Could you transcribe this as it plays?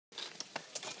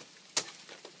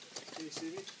Can you see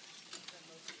me?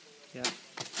 Yeah.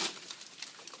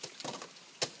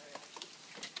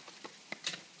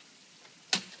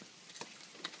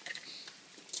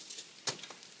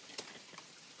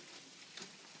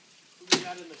 Who we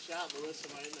got in the shot? Lewis,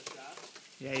 am I in the shot?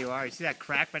 Yeah, you are. You see that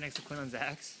crack right next to Quinlan's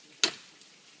axe?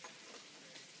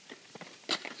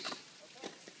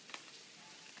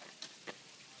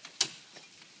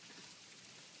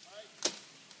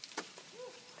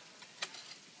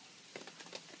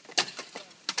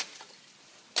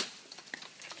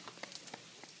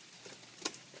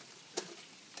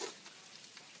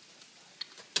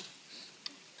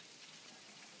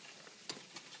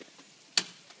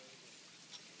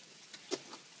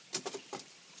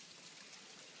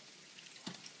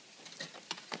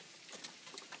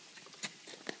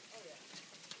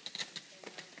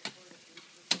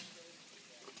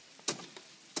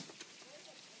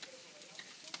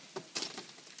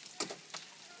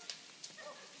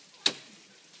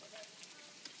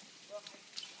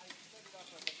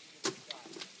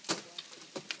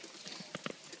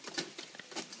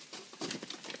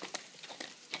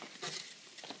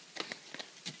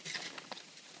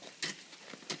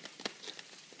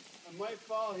 I might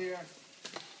fall here.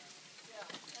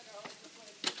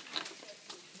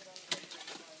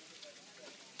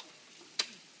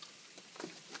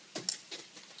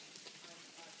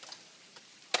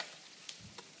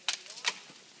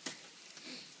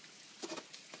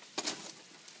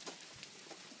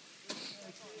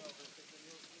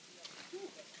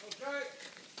 Okay.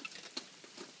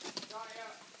 Got ya.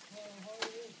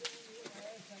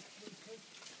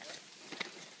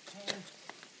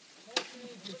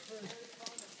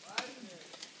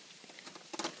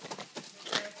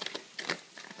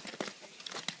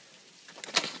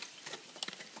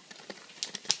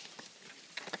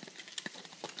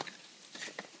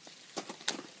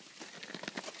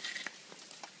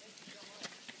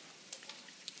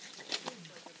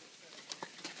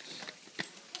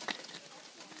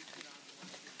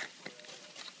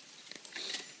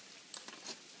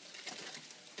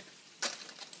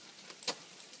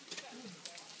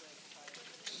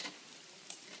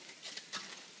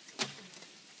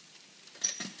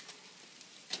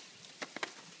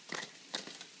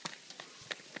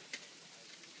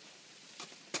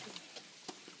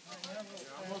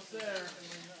 You're almost there.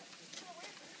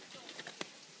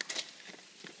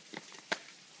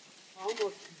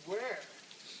 Almost where?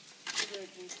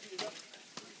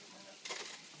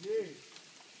 Jeez.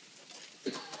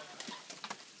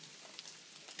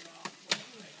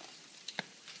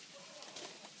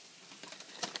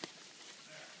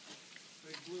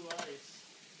 Big blue ice.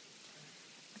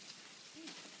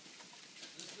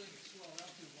 This thing is swelled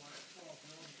up to 12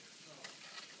 millimeters, so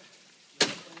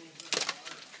there's a little bit of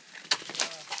water.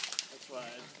 That's why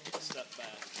I stepped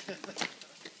back.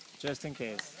 Just in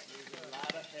case. There's a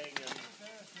lot of hanging.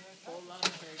 Whole lot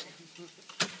of hanging.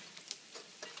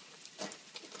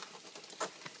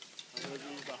 I'm going to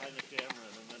be behind the camera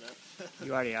in a minute.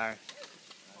 You already are.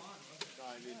 No,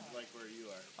 I mean like where you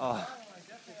are. Oh. I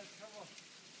definitely had trouble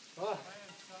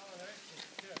finding solid ice to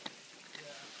skip.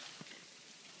 Yeah.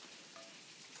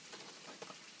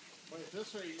 Wait, this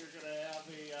way you're going to have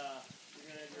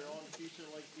your own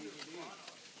feature-length DVD.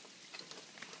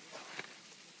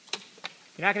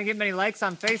 You're not going to get many likes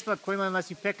on Facebook, Quinlan, unless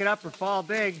you pick it up or fall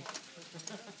big.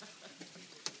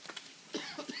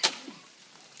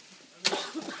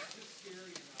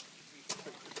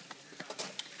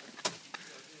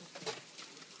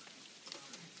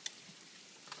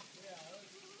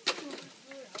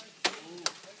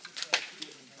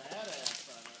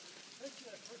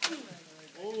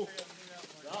 Oh,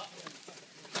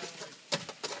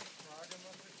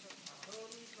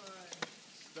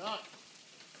 stuck.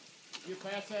 You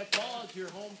pass that ball, you're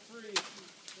home free.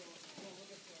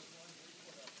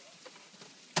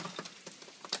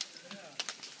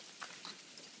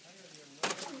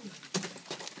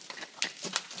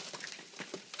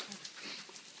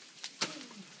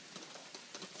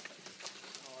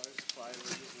 Oh, there's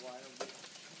fibers just wildly.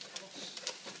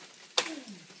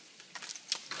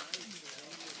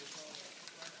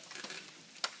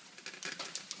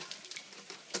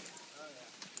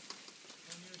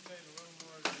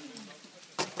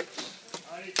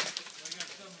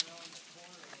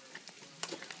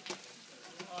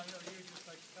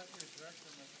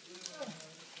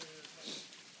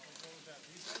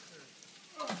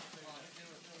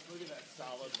 Look at that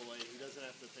solid blade. He doesn't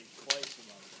have to think twice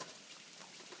about that.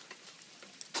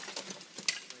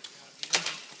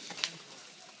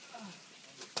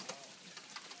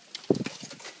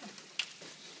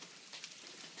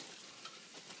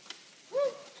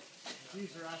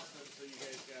 He's resting, so you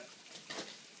guys got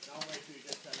Now wait till you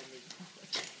get 10 of these.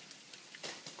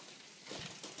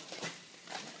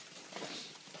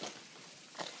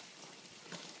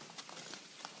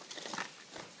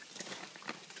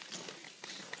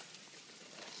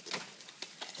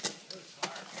 It's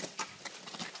hard.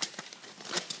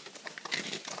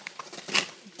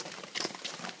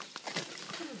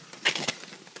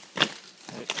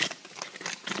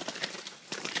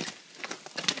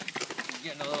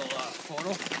 Getting a little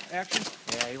photo action.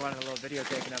 Yeah, he wanted a little video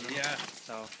taken of him. Yeah,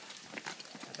 So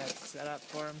got that set up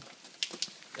for him.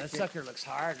 that sucker looks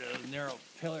hard. Narrow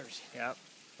pillars. Yep.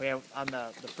 But yeah, on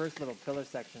the first little pillar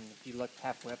section, if you look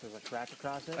halfway up, there's a crack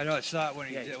across it. I know. I saw it when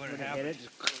he Yeah, did when it hit happened. it,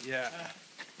 just Yeah.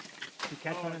 you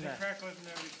catch one in the crack wasn't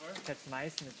there before? catch some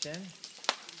ice in the chin.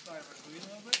 Sorry, a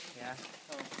little bit? Yeah.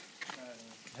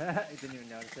 Oh. He didn't even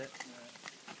notice it.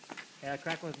 Yeah, the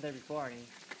crack wasn't there before, and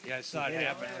Yeah, I saw it hit it.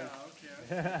 happen.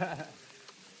 Okay.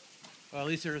 Well, at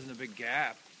least there isn't a big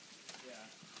gap.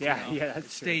 yeah, You know, yeah, it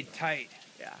that's true. stayed tight.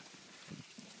 Yeah.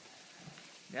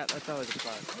 Yeah, that's always a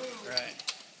plus. Right.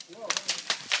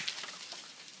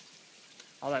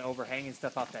 All that overhanging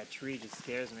stuff off that tree just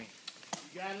scares me.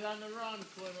 You got it on the run,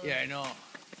 Clint. Yeah, I know.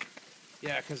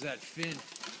 Yeah, because that fin,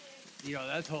 you know,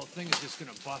 that whole thing is just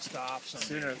going to bust off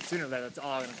someday. Sooner or later, it's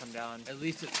all gonna come down. At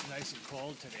least it's nice and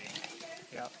cold today.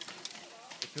 Yep.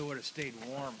 If it would have stayed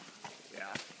warm. Yeah.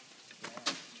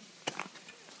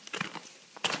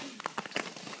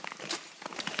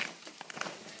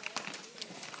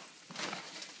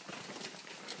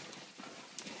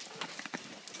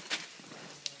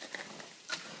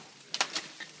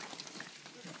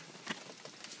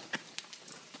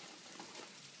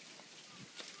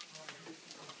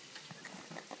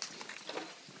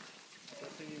 That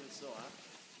thing even still on?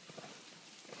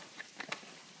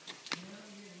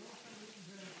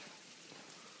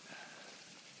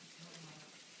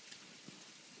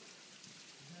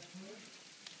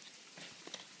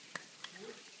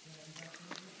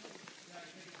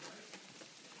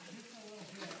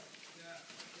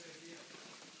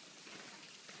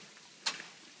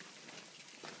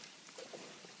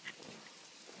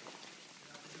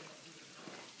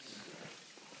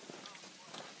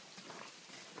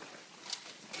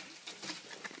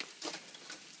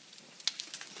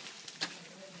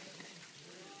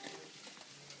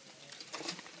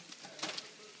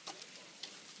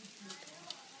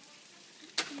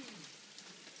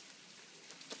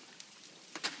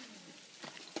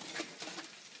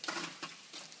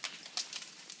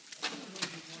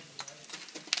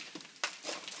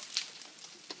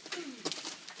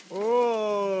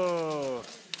 Oh!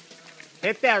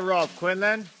 Hit that rope,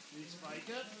 Quinlan. Did he spike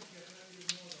it?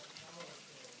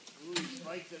 Ooh, he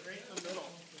spiked it right in the middle.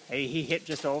 Hey, he hit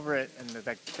just over it, and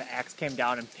the axe came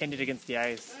down and pinned it against the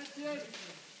ice. That's it.